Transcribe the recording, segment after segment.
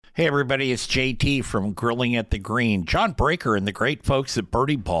Hey, everybody, it's JT from Grilling at the Green. John Breaker and the great folks at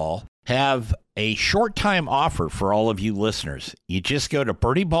Birdie Ball have a short time offer for all of you listeners. You just go to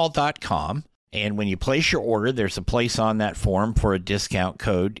birdieball.com, and when you place your order, there's a place on that form for a discount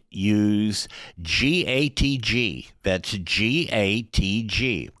code. Use GATG. That's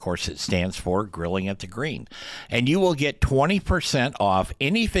GATG. Of course, it stands for Grilling at the Green. And you will get 20% off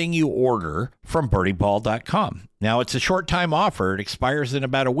anything you order from birdieball.com. Now, it's a short-time offer. It expires in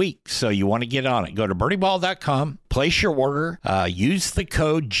about a week, so you want to get on it. Go to birdieball.com, place your order, use the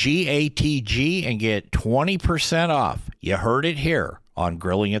code GATG, and get 20% off. You heard it here on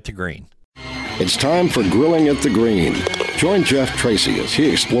Grilling at the Green. It's time for Grilling at the Green. Join Jeff Tracy as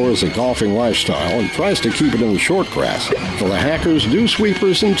he explores the golfing lifestyle and tries to keep it in the short grass for the hackers, dew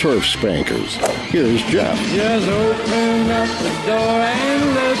sweepers, and turf spankers. Here's Jeff. Just open up the door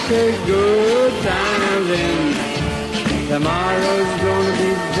and let's take good times in. Tomorrow's gonna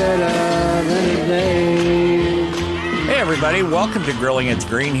be better than today. Hey, everybody. Welcome to Grilling at the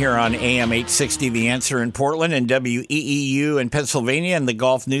Green here on AM 860 The Answer in Portland and WEEU in Pennsylvania and the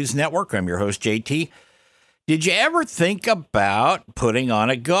Golf News Network. I'm your host, JT. Did you ever think about putting on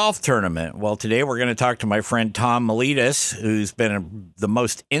a golf tournament? Well, today we're going to talk to my friend Tom Miletus, who's been the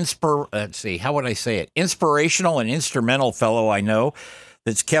most inspirational and instrumental fellow I know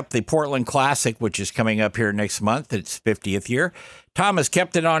that's kept the Portland Classic, which is coming up here next month, its 50th year. Tom has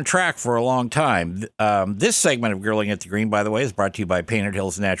kept it on track for a long time. This segment of Grilling at the Green, by the way, is brought to you by Painted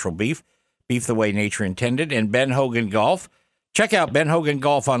Hills Natural Beef, beef the way nature intended, and Ben Hogan Golf. Check out Ben Hogan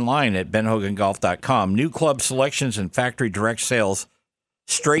Golf online at benhogangolf.com. New club selections and factory direct sales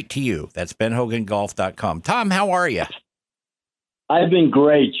straight to you. That's benhogangolf.com. Tom, how are you? I've been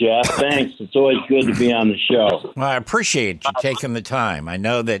great, Jeff. Thanks. It's always good to be on the show. Well, I appreciate you taking the time. I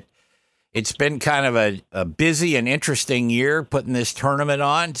know that it's been kind of a busy and interesting year putting this tournament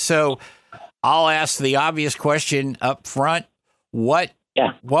on. So I'll ask the obvious question up front. What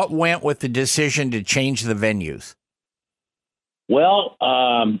went with the decision to change the venues? Well,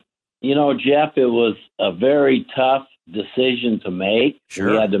 Jeff, it was a very tough decision to make.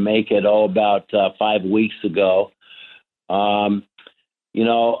 Sure. We had to make it about 5 weeks ago.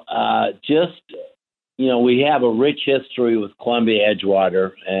 We have a rich history with Columbia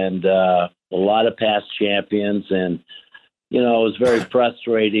Edgewater and a lot of past champions. And, it was very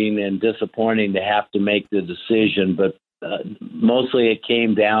frustrating and disappointing to have to make the decision. But mostly it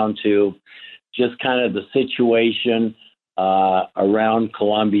came down to just kind of the situation around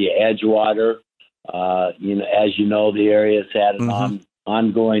Columbia Edgewater. As you know, the area's had an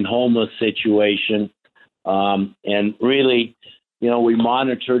ongoing homeless situation. And really, we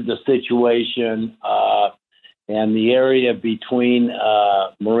monitored the situation, and the area between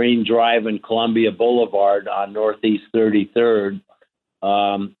Marine Drive and Columbia Boulevard on Northeast 33rd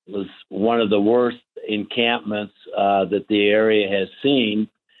was one of the worst encampments that the area has seen,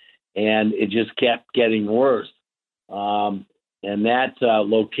 and it just kept getting worse. And that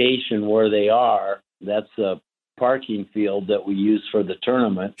location where they are, that's a parking field that we use for the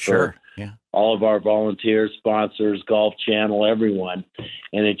tournament. Sure, yeah. All of our volunteers, sponsors, Golf Channel, everyone.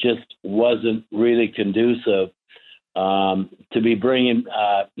 And it just wasn't really conducive to be bringing,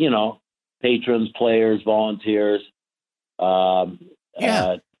 patrons, players, volunteers through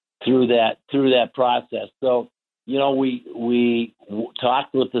that process. So, we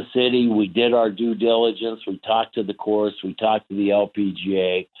talked with the city. We did our due diligence. We talked to the course. We talked to the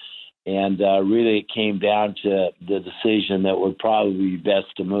LPGA. And really, it came down to the decision that would probably be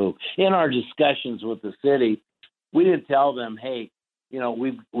best to move. In our discussions with the city, we didn't tell them, hey,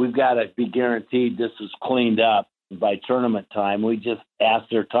 we've got to be guaranteed this is cleaned up by tournament time. We just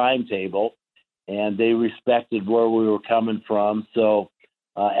asked their timetable, and they respected where we were coming from. So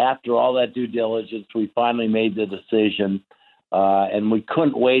after all that due diligence, we finally made the decision, and we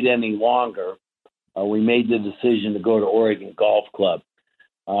couldn't wait any longer. We made the decision to go to Oregon Golf Club.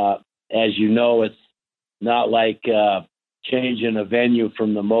 As you know, it's not like changing a venue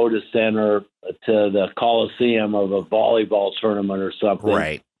from the Moda Center to the Coliseum of a volleyball tournament or something.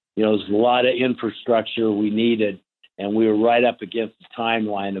 Right. There's a lot of infrastructure we needed, and we were right up against the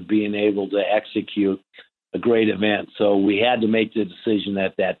timeline of being able to execute a great event. So we had to make the decision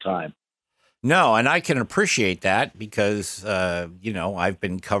at that time. No, and I can appreciate that because, I've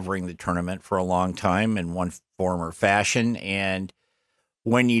been covering the tournament for a long time in one form or fashion. And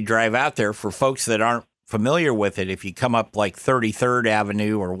when you drive out there, for folks that aren't familiar with it, if you come up like 33rd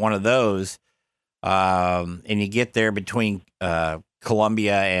Avenue or one of those, and you get there between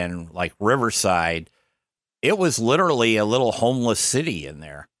Columbia and like Riverside, it was literally a little homeless city in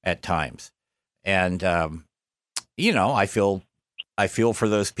there at times. And, I feel I feel for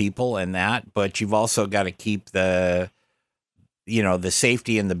those people and that, but you've also got to keep the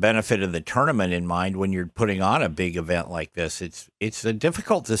safety and the benefit of the tournament in mind when you're putting on a big event like this. It's a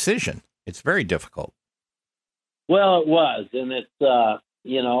difficult decision. It's very difficult. Well, it was, and it's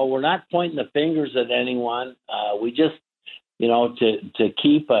we're not pointing the fingers at anyone. We just, to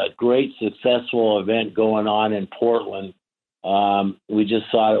keep a great successful event going on in Portland, we just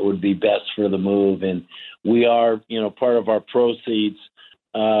thought it would be best for the move. And we are, part of our proceeds,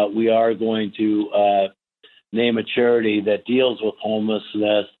 we are going to name a charity that deals with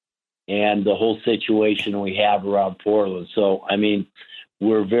homelessness and the whole situation we have around Portland. So, I mean,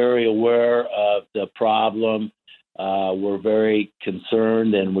 we're very aware of the problem. We're very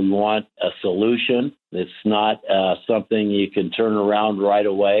concerned, and we want a solution. It's not something you can turn around right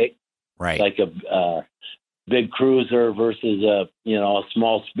away. Right. Like a big cruiser versus a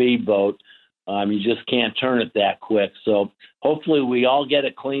small speedboat. You just can't turn it that quick. So hopefully we all get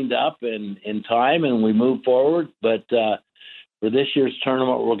it cleaned up in time and we move forward. But for this year's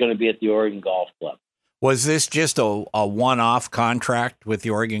tournament, we're going to be at the Oregon Golf Club. Was this just a one-off contract with the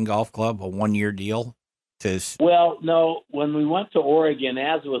Oregon Golf Club, a one-year deal? Well, no. When we went to Oregon,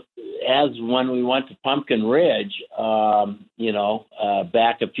 as when we went to Pumpkin Ridge,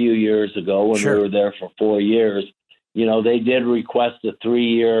 back a few years ago when we were there for 4 years, they did request a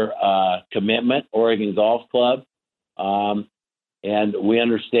 3-year commitment, Oregon Golf Club. And we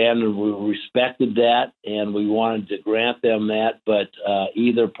understand and we respected that, and we wanted to grant them that. But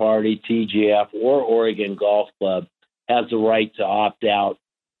either party, TGF or Oregon Golf Club, has the right to opt out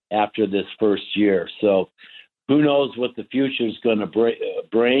after this first year. So who knows what the future is going to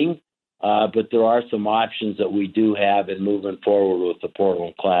bring, but there are some options that we do have in moving forward with the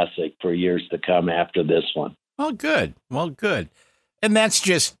Portland Classic for years to come after this one. Oh, good. Well, good. And that's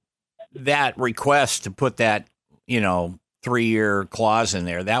just that request to put that, 3-year clause in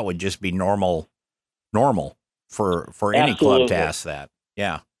there. That would just be normal for any club to ask that.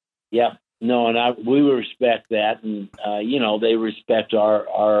 Yeah. Yeah. No, and we respect that, and they respect our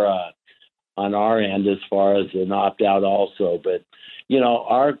on our end as far as an opt out also. But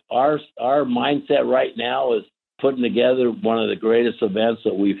our mindset right now is putting together one of the greatest events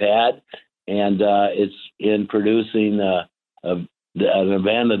that we've had, and it's in producing an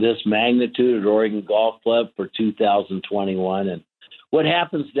event of this magnitude at Oregon Golf Club for 2021. And what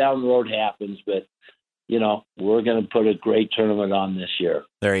happens down the road happens, but we're going to put a great tournament on this year.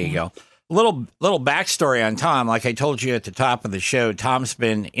 There you go. Little backstory on Tom. Like I told you at the top of the show, Tom's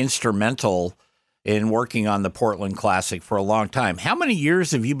been instrumental in working on the Portland Classic for a long time. How many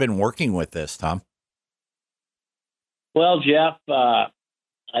years have you been working with this, Tom? Well, Jeff,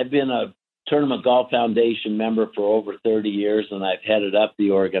 I've been a Tournament Golf Foundation member for over 30 years, and I've headed up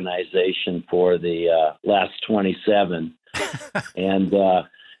the organization for the last 27. And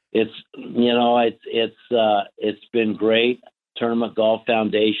it's been great. Tournament Golf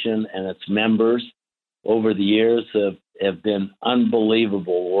Foundation and its members over the years have been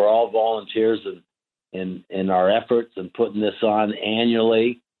unbelievable. We're all volunteers in our efforts and putting this on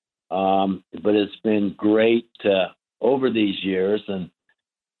annually. But it's been great over these years. And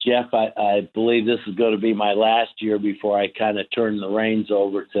Jeff, I believe this is going to be my last year before I kind of turn the reins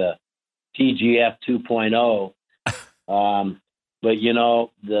over to TGF 2.0. But,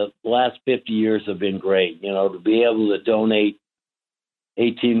 the last 50 years have been great. To be able to donate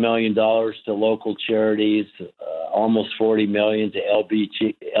 $18 million to local charities, almost $40 million to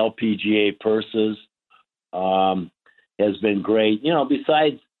LPGA purses has been great.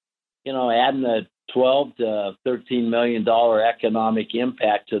 Besides, adding a $12 to $13 million economic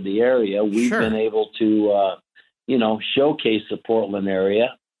impact to the area, we've been able to, showcase the Portland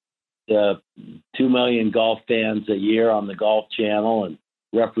area. 2 million golf fans a year on the Golf Channel and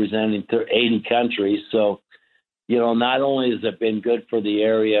representing 80 countries. So, not only has it been good for the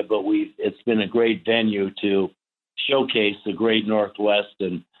area, but it's been a great venue to showcase the great Northwest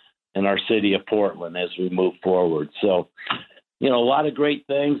and our city of Portland as we move forward. So, a lot of great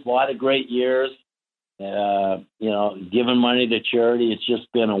things, a lot of great years, giving money to charity. It's just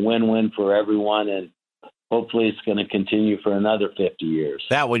been a win-win for everyone. And hopefully it's going to continue for another 50 years.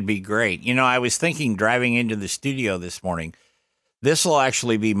 That would be great. I was thinking driving into the studio this morning, this will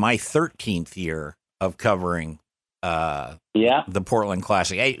actually be my 13th year of covering the Portland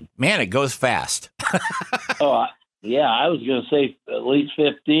Classic. Hey, man, it goes fast. I was going to say at least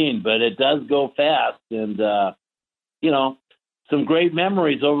 15, but it does go fast. And, some great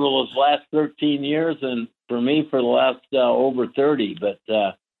memories over those last 13 years. And for me, for the last over 30, but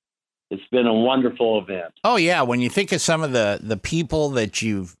it's been a wonderful event. Oh, yeah. When you think of some of the people that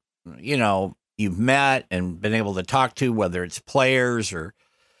you've you've met and been able to talk to, whether it's players or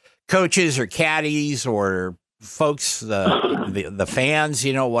coaches or caddies or folks, the fans,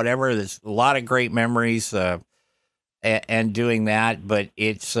 whatever. There's a lot of great memories and doing that. But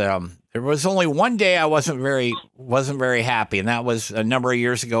it's there was only one day I wasn't very happy, and that was a number of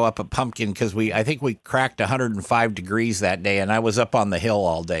years ago up at Pumpkin because I think we cracked 105 degrees that day, and I was up on the hill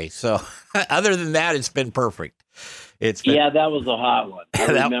all day. So other than that, it's been perfect. Yeah, that was a hot one.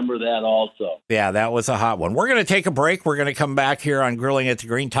 I remember that also. Yeah, that was a hot one. We're going to take a break. We're going to come back here on Grilling at the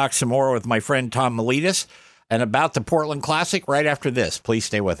Green, talk some more with my friend Tom Miletus and about the Portland Classic right after this. Please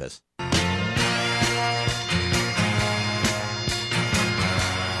stay with us.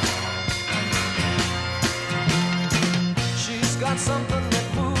 She's got something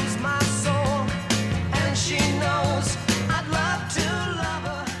that moves my soul, and she knows I'd love to love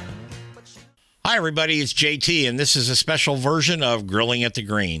her. Hi, everybody. It's JT, and this is a special version of Grilling at the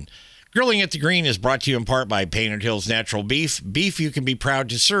Green. Grilling at the Green is brought to you in part by Painted Hills Natural Beef. Beef you can be proud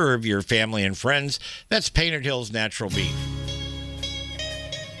to serve your family and friends. That's Painted Hills Natural Beef.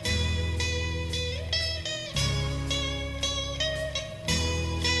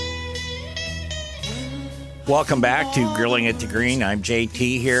 Welcome back to Grilling at the Green. I'm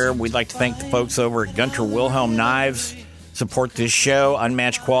JT here. We'd like to thank the folks over at Gunter Wilhelm Knives. Support this show,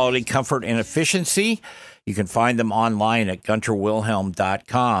 unmatched quality, comfort, and efficiency. You can find them online at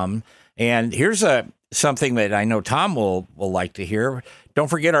gunterwilhelm.com. And here's something that I know Tom will like to hear. Don't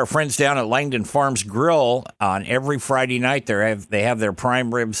forget our friends down at Langdon Farms Grill on every Friday night. They have their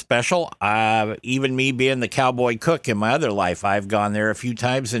prime rib special. Even me being the cowboy cook in my other life, I've gone there a few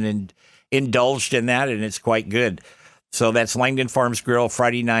times and indulged in that, and it's quite good. So that's Langdon Farms Grill,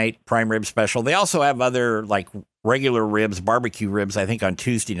 Friday night, prime rib special. They also have other like regular ribs, barbecue ribs, I think on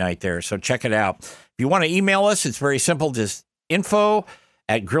Tuesday night there. So check it out. If you want to email us, it's very simple. Just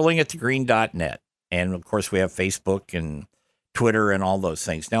info@grillingatthegreen.net. And of course, we have Facebook and Twitter and all those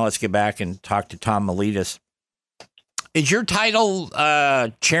things. Now let's get back and talk to Tom Miletus. Is your title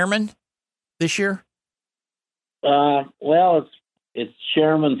chairman this year? Well, it's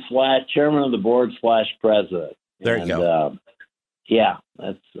chairman of the board / president. There you go. Yeah,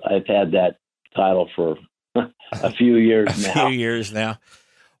 I've had that title for a few years now.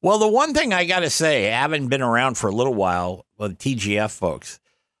 Well, the one thing I got to say, having been around for a little while with TGF folks,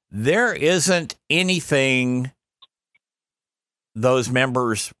 there isn't anything those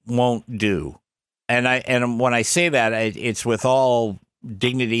members won't do. And when I say that, it's with all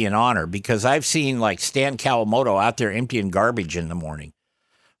dignity and honor, because I've seen like Stan Kawamoto out there emptying garbage in the morning.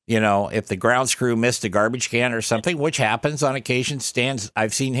 If the grounds crew missed a garbage can or something, which happens on occasion,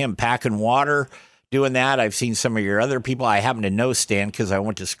 I've seen him packing water, doing that. I've seen some of your other people. I happen to know Stan because I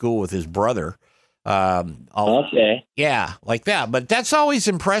went to school with his brother. Okay. Yeah, like that. But that's always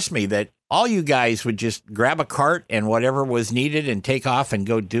impressed me that all you guys would just grab a cart and whatever was needed and take off and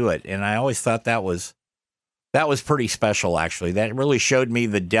go do it. And I always thought that was pretty special, actually. That really showed me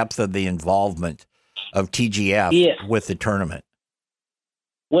the depth of the involvement of TGF with the tournament.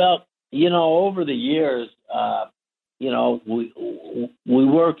 Well, over the years, we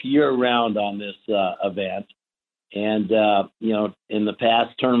work year-round on this event. And, in the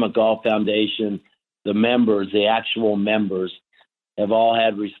past, Tournament Golf Foundation, the actual members, have all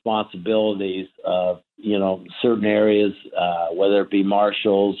had responsibilities of, certain areas, whether it be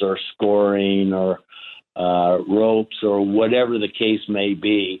marshals or scoring or ropes or whatever the case may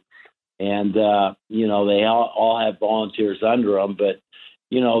be. And, they all have volunteers under them. But,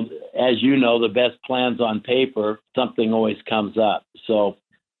 as the best plans on paper, something always comes up. So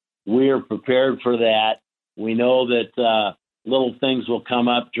we're prepared for that. We know that little things will come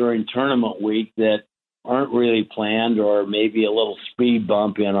up during tournament week that aren't really planned, or maybe a little speed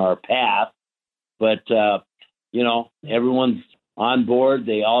bump in our path. But, everyone's on board.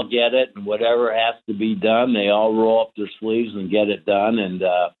 They all get it. And whatever has to be done, they all roll up their sleeves and get it done. And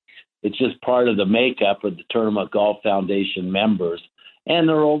it's just part of the makeup of the Tournament Golf Foundation members and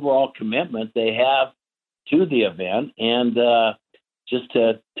their overall commitment they have to the event, and just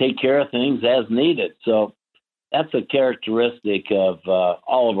to take care of things as needed. So that's a characteristic of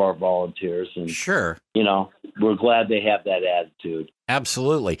all of our volunteers. And sure, we're glad they have that attitude.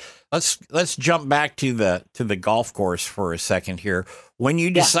 Absolutely. Let's jump back to the golf course for a second here. When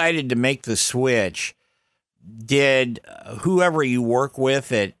you decided to make the switch, did whoever you work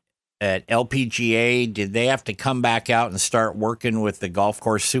with at LPGA, did they have to come back out and start working with the golf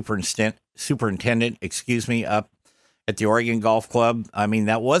course superintendent, up at the Oregon Golf Club? I mean,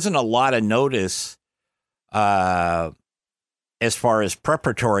 that wasn't a lot of notice as far as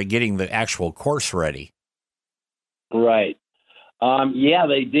preparatory getting the actual course ready. Right. Yeah,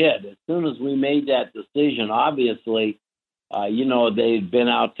 they did. As soon as we made that decision, obviously, they'd been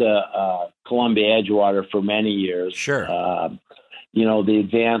out to Columbia Edgewater for many years. Sure. The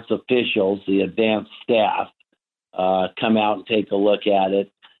advanced officials, the advanced staff, come out and take a look at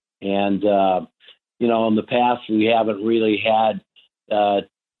it. And, in the past, we haven't really had, I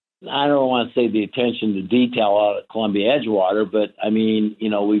don't want to say the attention to detail out at Columbia Edgewater, but,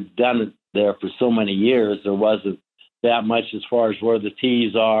 we've done it there for so many years. There wasn't that much as far as where the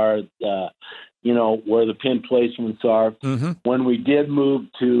tees are, where the pin placements are. Mm-hmm. When we did move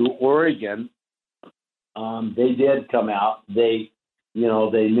to Oregon, they did come out. They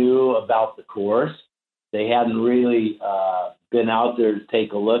knew about the course. They hadn't really been out there to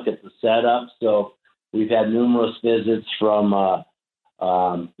take a look at the setup. So we've had numerous visits from,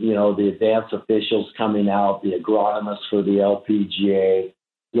 the advanced officials coming out, the agronomists for the LPGA,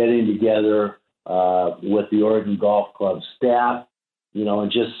 getting together with the Oregon Golf Club staff,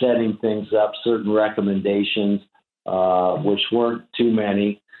 and just setting things up, certain recommendations, which weren't too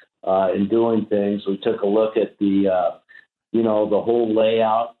many in doing things. We took a look at the whole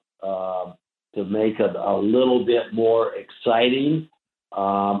layout to make it a little bit more exciting.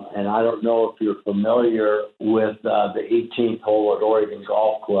 And I don't know if you're familiar with the 18th hole at Oregon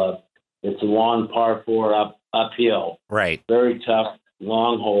Golf Club. It's a long par 4 uphill. Right. Very tough,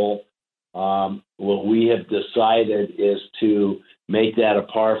 long hole. What we have decided is to make that a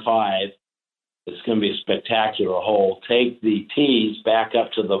par 5. It's going to be a spectacular hole. Take the tees back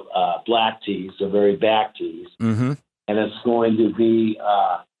up to the black tees, the very back tees, Mm-hmm. and it's going to be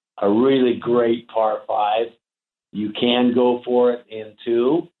a really great par 5. You can go for it in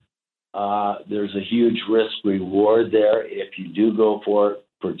 2. There's a huge risk reward there if you do go for it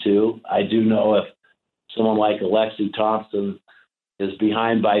for 2. I do know if someone like Alexi Thompson is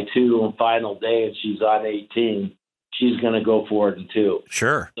behind by 2 on final day and she's on 18, she's going to go for it in 2.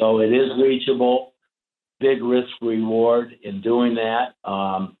 Sure. So it is reachable. Big risk reward in doing that.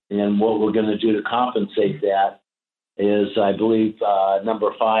 And what we're going to do to compensate that is, I believe,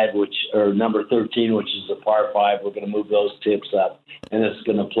 number 13, which is a par 5. We're going to move those tips up, and it's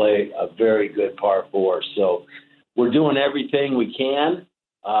going to play a very good par 4. So we're doing everything we can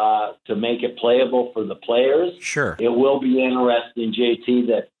to make it playable for the players. Sure. It will be interesting, JT,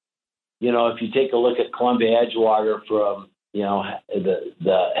 that, if you take a look at Columbia Edgewater from,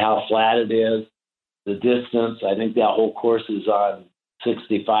 the how flat it is, the distance, I think that whole course is on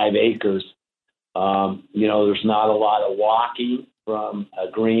 65 acres. There's not a lot of walking from a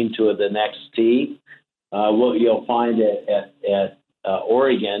green to the next tee. What you'll find at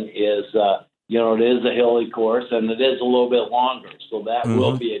Oregon is, it is a hilly course and it is a little bit longer. So that Mm-hmm.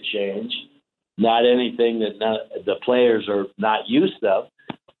 will be a change. Not anything that the players are not used to,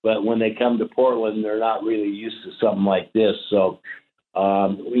 but when they come to Portland, they're not really used to something like this. So,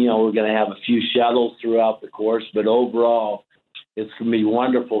 we're going to have a few shuttles throughout the course, but overall, it's going to be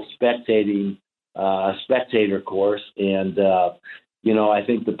wonderful spectator course. And, I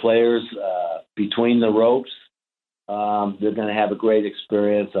think the players between the ropes, they're going to have a great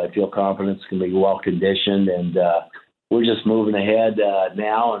experience. I feel confident it's going to be well conditioned. And we're just moving ahead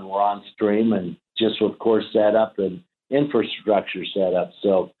now, and we're on stream and just with course setup and infrastructure setup.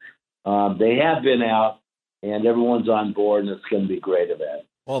 So they have been out, and everyone's on board, and it's going to be a great event.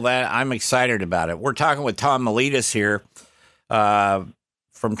 Well, I'm excited about it. We're talking with Tom Miletus here from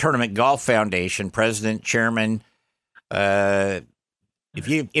Tournament Golf Foundation, president, chairman. If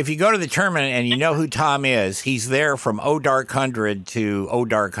you go to the tournament and you know who Tom is, he's there from O Dark 100 to O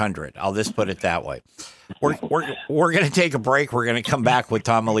Dark 100. I'll just put it that way. We're going to take a break. We're going to come back with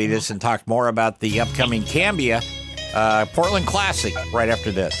Tom Miletus and talk more about the upcoming Cambia Portland Classic right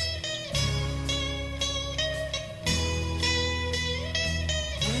after this.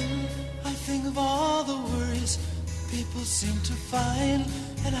 I think of all the worries people seem to find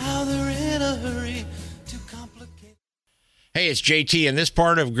and how they're in a hurry to complicate. Hey, it's JT, and this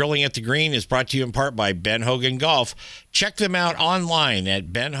part of Grilling at the Green is brought to you in part by Ben Hogan Golf. Check them out online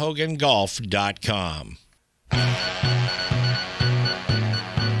at benhogangolf.com.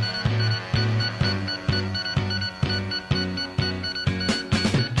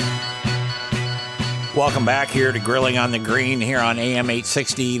 Welcome back here to Grilling on the Green here on AM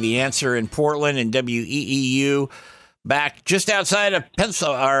 860, The Answer in Portland and WEEU. Back just outside of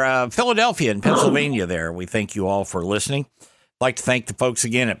Philadelphia in Pennsylvania there. We thank you all for listening. I'd like to thank the folks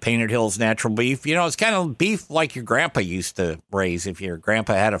again at Painted Hills Natural Beef. It's kind of beef like your grandpa used to raise if your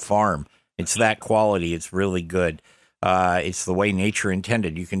grandpa had a farm. It's that quality. It's really good. It's the way nature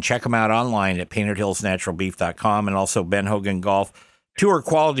intended. You can check them out online at paintedhillsnaturalbeef.com and also Ben Hogan Golf. Tour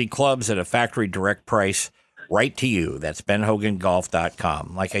quality clubs at a factory direct price right to you. That's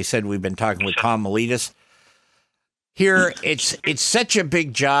benhogangolf.com. Like I said, we've been talking with Tom Miletus here. It's such a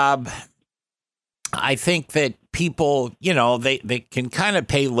big job. I think that people, they can kind of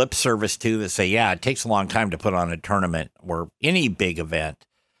pay lip service to that, say, yeah, it takes a long time to put on a tournament or any big event.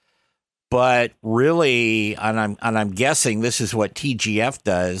 But really, and I'm guessing this is what TGF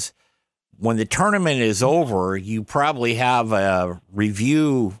does. When the tournament is over, you probably have a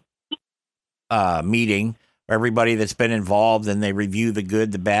review meeting for everybody that's been involved, and they review the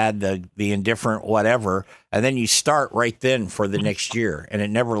good, the bad, the indifferent, whatever, and then you start right then for the next year, and it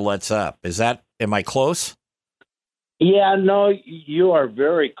never lets up. Am I close? Yeah, no, you are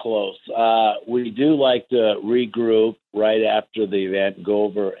very close. We do like to regroup right after the event, go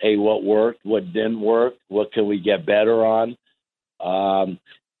over, hey, what worked, what didn't work, what can we get better on,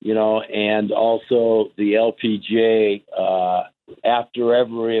 and also the LPGA, after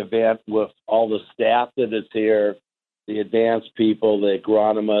every event with all the staff that is here, the advanced people, the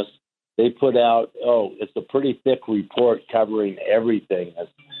agronomists, they put out, it's a pretty thick report covering everything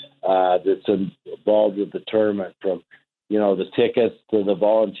that's involved with the tournament, from the tickets to the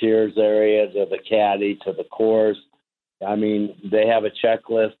volunteers area to the caddy to the course. I mean, they have a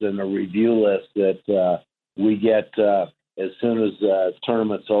checklist and a review list that we get as soon as the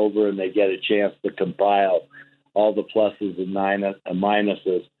tournament's over, and they get a chance to compile all the pluses and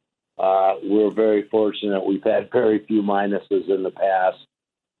minuses. We're very fortunate. We've had very few minuses in the past,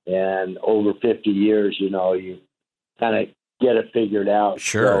 and over 50 years, you kind of get it figured out.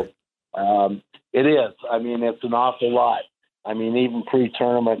 Sure. So, it is. I mean, it's an awful lot. I mean, even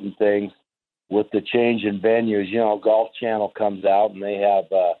pre-tournament and things, with the change in venues, Golf Channel comes out and they have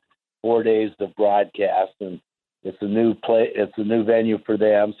 4 days of broadcast, and it's a new venue for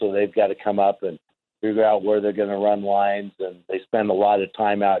them, so they've got to come up and figure out where they're going to run lines, and they spend a lot of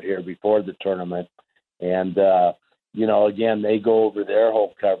time out here before the tournament. And again, they go over their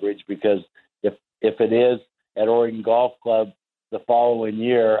whole coverage, because if it is at Oregon Golf Club the following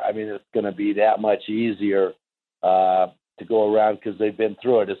year, I mean, it's going to be that much easier to go around, because they've been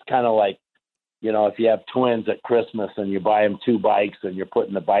through it. It's kind of like, if you have twins at Christmas and you buy them 2 bikes and you're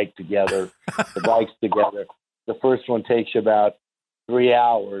putting the bikes together, the first one takes you about 3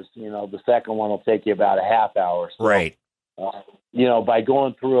 hours. The second one will take you about a half hour. So, right. By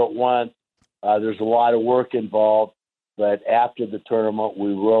going through it once, there's a lot of work involved. But after the tournament,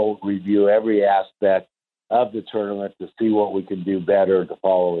 we will review every aspect of the tournament to see what we can do better the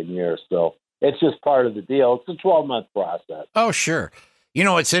following year. So it's just part of the deal. It's a 12-month process. Oh, sure.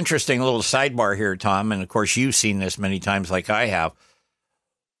 It's interesting, a little sidebar here, Tom, and of course you've seen this many times like I have.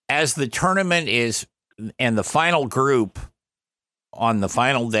 As the tournament is, and the final group on the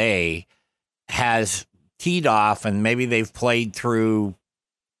final day has teed off, and maybe they've played through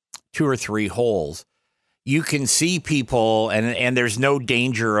 2 or 3 holes, you can see people, and there's no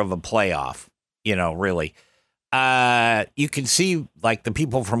danger of a playoff, really. You can see, like, the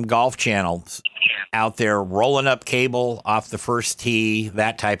people from Golf Channel out there rolling up cable off the first tee,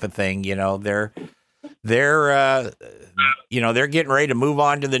 that type of thing. They're getting ready to move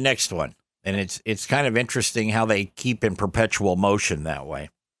on to the next one. And it's kind of interesting how they keep in perpetual motion that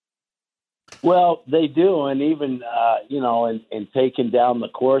way. Well, they do. And even, in taking down the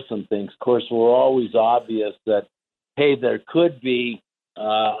course and things, of course, we're always obvious that, hey, there could be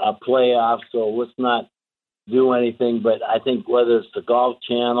a playoff, so let's not do anything. But I think whether it's the Golf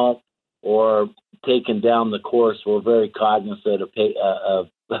Channel or taking down the course, we're very cognizant of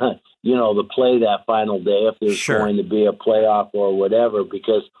the play that final day, if there's sure. going to be a playoff or whatever,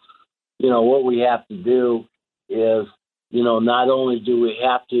 because what we have to do is, not only do we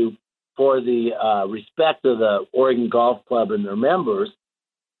have to, for the respect of the Oregon Golf Club and their members,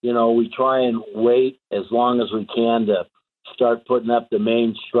 we try and wait as long as we can to start putting up the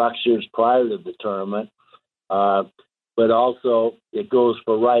main structures prior to the tournament. But also it goes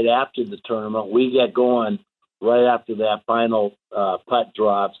for right after the tournament. We get going right after that final putt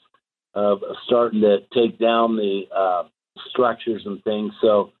drops of starting to take down the structures and things.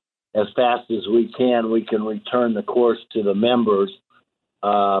 So as fast as we can return the course to the members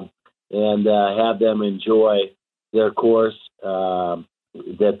and have them enjoy their course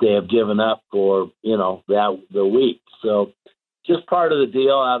that they have given up for, the week. So just part of the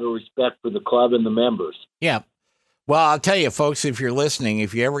deal out of respect for the club and the members. Yeah. Well, I'll tell you, folks, if you're listening,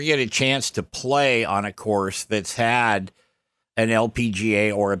 if you ever get a chance to play on a course that's had an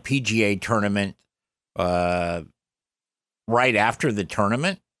LPGA or a PGA tournament right after the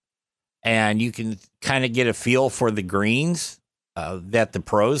tournament, and you can kind of get a feel for the greens that the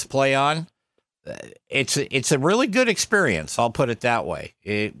pros play on, it's a really good experience. I'll put it that way.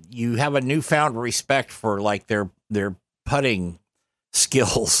 You have a newfound respect for like their putting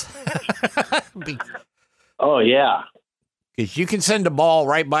skills. Oh yeah. Because you can send a ball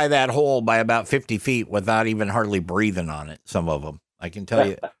right by that hole by about 50 feet without even hardly breathing on it. Some of them, I can tell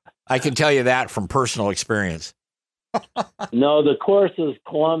you. I can tell you that from personal experience. No, the courses,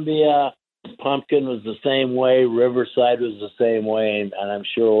 Columbia, Pumpkin was the same way. Riverside was the same way, and I'm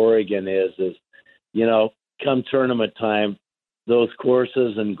sure Oregon is. Come tournament time, those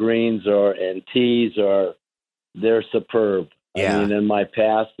courses and greens and tees they're superb. Yeah. I mean, in my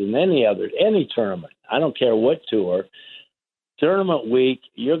past, in any tournament, I don't care what tour. Tournament week,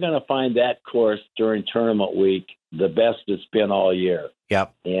 you're going to find that course during tournament week the best it's been all year.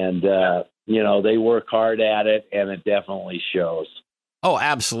 Yep. And, they work hard at it, and it definitely shows. Oh,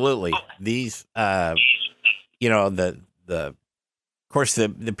 absolutely. These, of course, the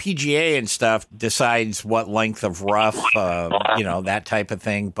PGA and stuff decides what length of rough, that type of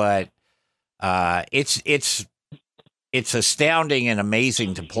thing. But it's astounding and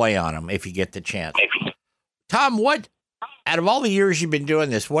amazing to play on them if you get the chance. Tom, out of all the years you've been doing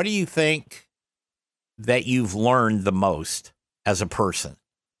this, what do you think that you've learned the most as a person?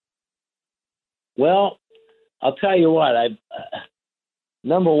 Well, I'll tell you what.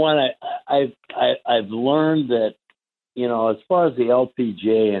 Number one, I've learned that, as far as the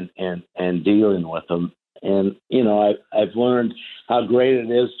LPGA and dealing with them, and I've learned how great it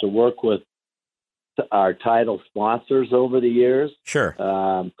is to work with our title sponsors over the years. Sure.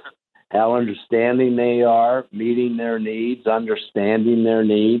 How understanding they are, meeting their needs, understanding their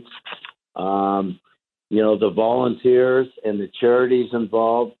needs. The volunteers and the charities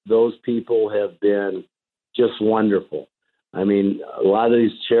involved, those people have been just wonderful. I mean, a lot of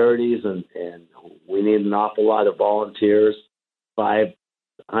these charities, and we need an awful lot of volunteers,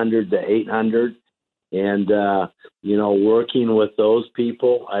 500 to 800. And, working with those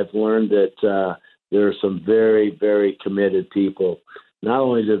people, I've learned that there are some very, very committed people, not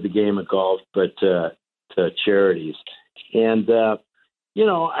only to the game of golf, but to charities. And, I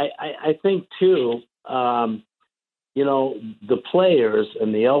think, too, the players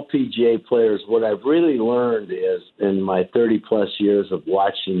and the LPGA players, what I've really learned is in my 30-plus years of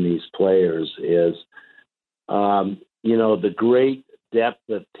watching these players is, the great depth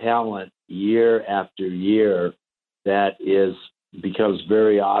of talent year after year that becomes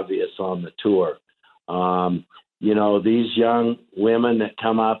very obvious on the tour. These young women that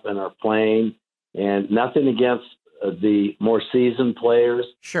come up and are playing, and nothing against the more seasoned players.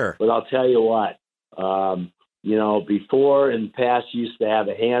 Sure. But I'll tell you what, before in the past, you used to have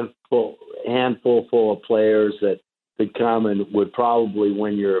a handful full of players that could come and would probably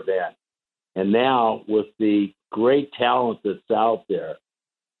win your event. And now with the great talent that's out there,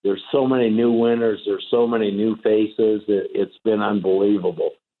 there's so many new winners. There's so many new faces. It's been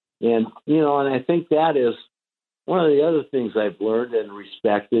unbelievable. And, and I think that is one of the other things I've learned and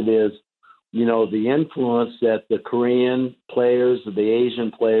respected is, the influence that the Korean players, the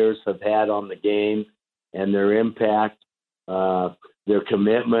Asian players have had on the game and their impact, their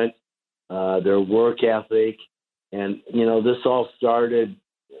commitment, their work ethic. And, this all started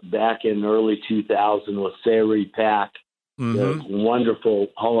back in early 2000 with Sae-Ri Pak, the wonderful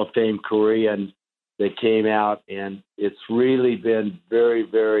Hall of Fame Korean that came out. And it's really been very,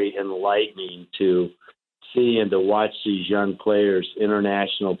 very enlightening to see and to watch these young players,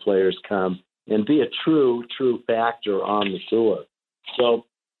 international players, come and be a true factor on the tour. So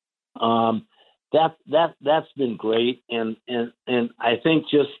that's been great, and I think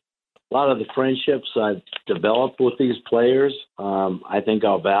just a lot of the friendships I've developed with these players, I think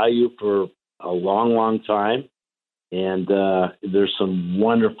I'll value for a long, long time. And there's some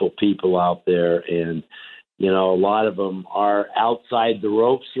wonderful people out there, and a lot of them are outside the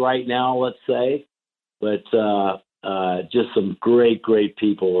ropes right now, let's say. But just some great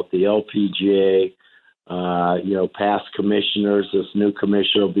people with the LPGA, past commissioners. This new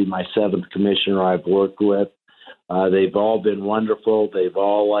commissioner will be my 7th commissioner I've worked with. They've all been wonderful. They've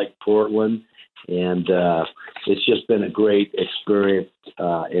all liked Portland. And it's just been a great experience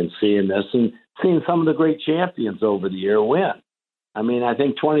in seeing this and seeing some of the great champions over the year win. I mean, I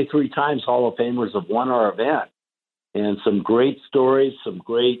think 23 times Hall of Famers have won our event. And some great stories, some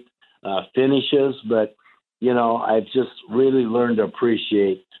great finishes, but I've just really learned to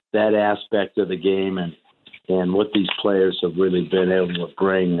appreciate that aspect of the game and what these players have really been able to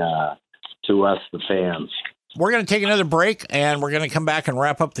bring to us, the fans. We're going to take another break, and we're going to come back and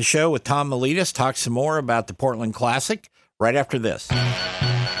wrap up the show with Tom Miletus, talk some more about the Portland Classic right after this.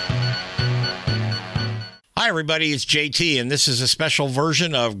 Hi, Hi, everybody. It's JT, and this is a special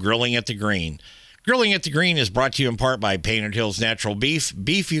version of Grilling at the Green. Grilling at the Green is brought to you in part by Painted Hills Natural Beef.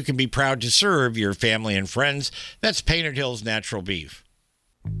 Beef you can be proud to serve your family and friends. That's Painted Hills Natural Beef.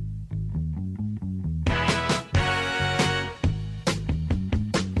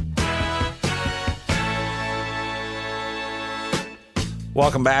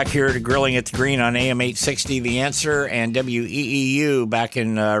 Welcome back here to Grilling at the Green on AM 860 The Answer and WEEU back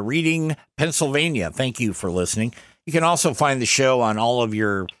in Reading, Pennsylvania. Thank you for listening. You can also find the show on all of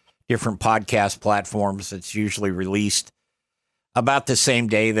your different podcast platforms. It's usually released about the same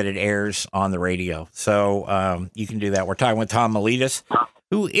day that it airs on the radio. So you can do that. We're talking with Tom Miletus,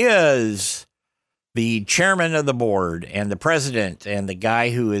 who is the chairman of the board and the president and the guy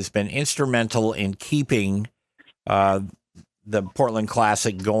who has been instrumental in keeping the Portland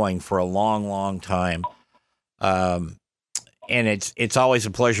Classic going for a long, long time. And it's always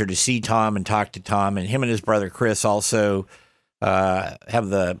a pleasure to see Tom and talk to Tom. And him and his brother Chris also have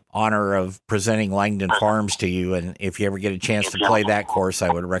the honor of presenting Langdon Farms to you. And if you ever get a chance to play that course, I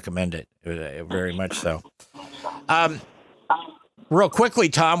would recommend it very much so. Real quickly,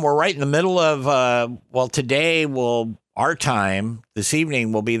 Tom, we're right in the middle of, today our time this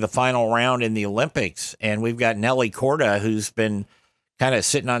evening will be the final round in the Olympics. And we've got Nelly Korda, who's been kind of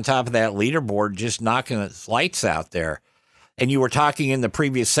sitting on top of that leaderboard, just knocking its lights out there. And you were talking in the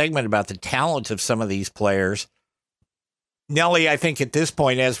previous segment about the talent of some of these players. Nelly, I think at this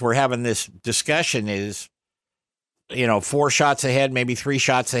point, as we're having this discussion, is, 4 shots ahead, maybe 3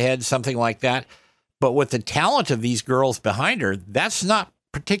 shots ahead, something like that. But with the talent of these girls behind her, that's not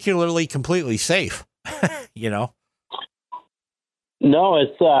particularly completely safe, No,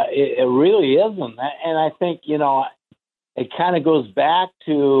 it really isn't, and I think it kind of goes back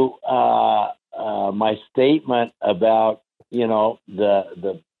to my statement about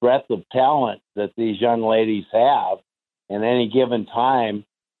the breadth of talent that these young ladies have, and any given time,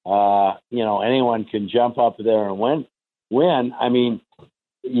 anyone can jump up there and win. I mean,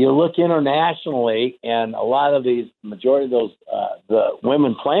 you look internationally, and a lot of majority of those the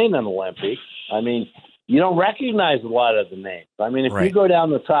women playing in the Olympics, I mean, you don't recognize a lot of the names. I mean, if you go down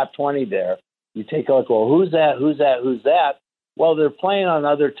the top 20 there, you take a look, well, who's that? Well, they're playing on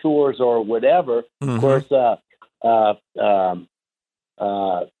other tours or whatever. Mm-hmm. Of course,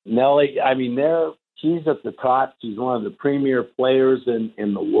 Nelly, I mean, she's at the top. She's one of the premier players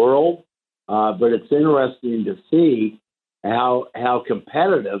in the world. But it's interesting to see how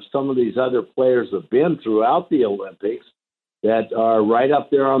competitive some of these other players have been throughout the Olympics that are right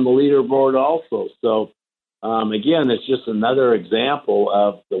up there on the leaderboard also. So, again, it's just another example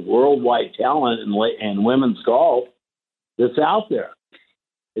of the worldwide talent in women's golf that's out there.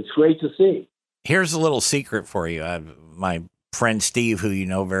 It's great to see. Here's a little secret for you. My friend Steve, who you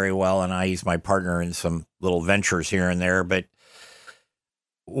know very well, and he's my partner in some little ventures here and there, but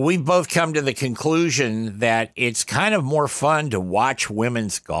we've both come to the conclusion that it's kind of more fun to watch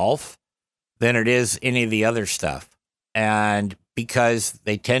women's golf than it is any of the other stuff. And because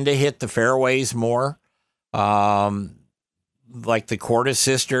they tend to hit the fairways more, like the Korda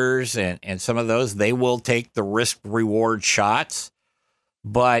sisters and some of those, they will take the risk-reward shots,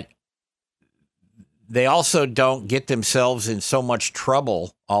 but they also don't get themselves in so much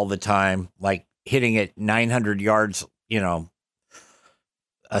trouble all the time, like hitting it 900 yards,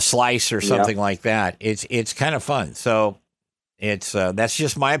 a slice or something like that. It's kind of fun. So it's that's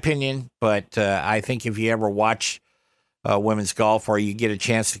just my opinion, but I think if you ever watch women's golf, or you get a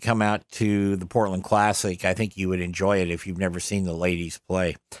chance to come out to the Portland Classic, I think you would enjoy it if you've never seen the ladies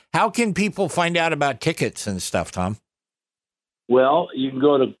play. How can people find out about tickets and stuff, Tom? Well, you can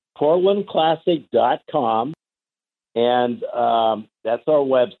go to portlandclassic.com, and that's our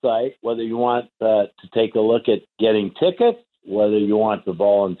website. Whether you want to take a look at getting tickets, whether you want to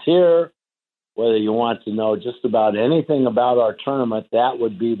volunteer, whether you want to know just about anything about our tournament, that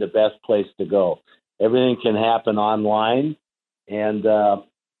would be the best place to go. Everything can happen online, and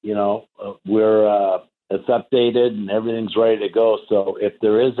it's updated and everything's ready to go. So if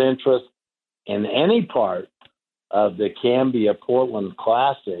there is interest in any part of the Cambia Portland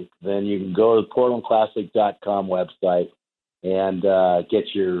Classic, then you can go to the portlandclassic.com website and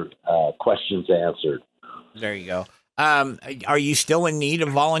get your questions answered. There you go. Are you still in need of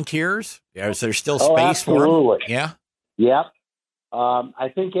volunteers? Is there still space for them? Yeah. Yep. I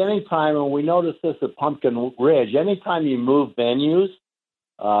think anytime, and we noticed this at Pumpkin Ridge, anytime you move venues,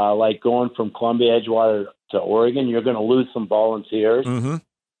 like going from Columbia Edgewater to Oregon, you're going to lose some volunteers. Mm-hmm.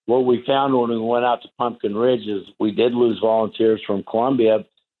 What we found when we went out to Pumpkin Ridge is we did lose volunteers from Columbia,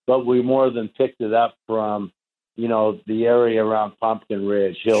 but we more than picked it up from, the area around Pumpkin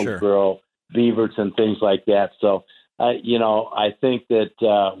Ridge, Hillsboro, beavers and things like that. So, I think that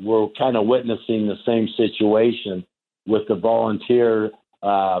we're kind of witnessing the same situation with the volunteer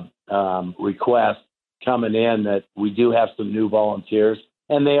request coming in, that we do have some new volunteers,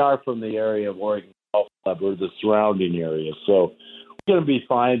 and they are from the area of Oregon Golf Club or the surrounding area. So we're going to be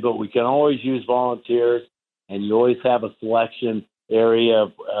fine, but we can always use volunteers, and you always have a selection area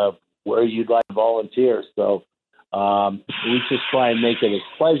of where you'd like volunteers. So we just try and make it as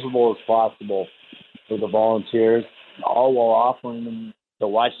pleasurable as possible for the volunteers, all while offering them to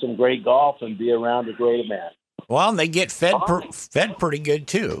watch some great golf and be around a great event. Well, and they get fed pretty good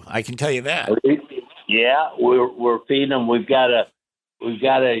too. I can tell you that. Yeah, we're feeding them. We've got a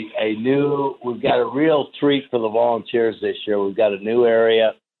real treat for the volunteers this year. We've got a new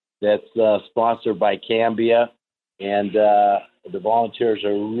area that's sponsored by Cambia, and the volunteers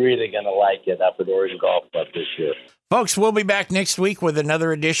are really going to like it up at Oregon Golf Club this year. Folks, we'll be back next week with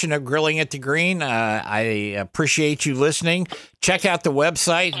another edition of Grilling at the Green. I appreciate you listening. Check out the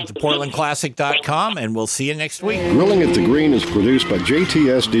website, theportlandclassic.com, and we'll see you next week. Grilling at the Green is produced by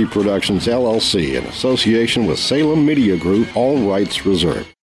JTSD Productions, LLC, in association with Salem Media Group, all rights reserved.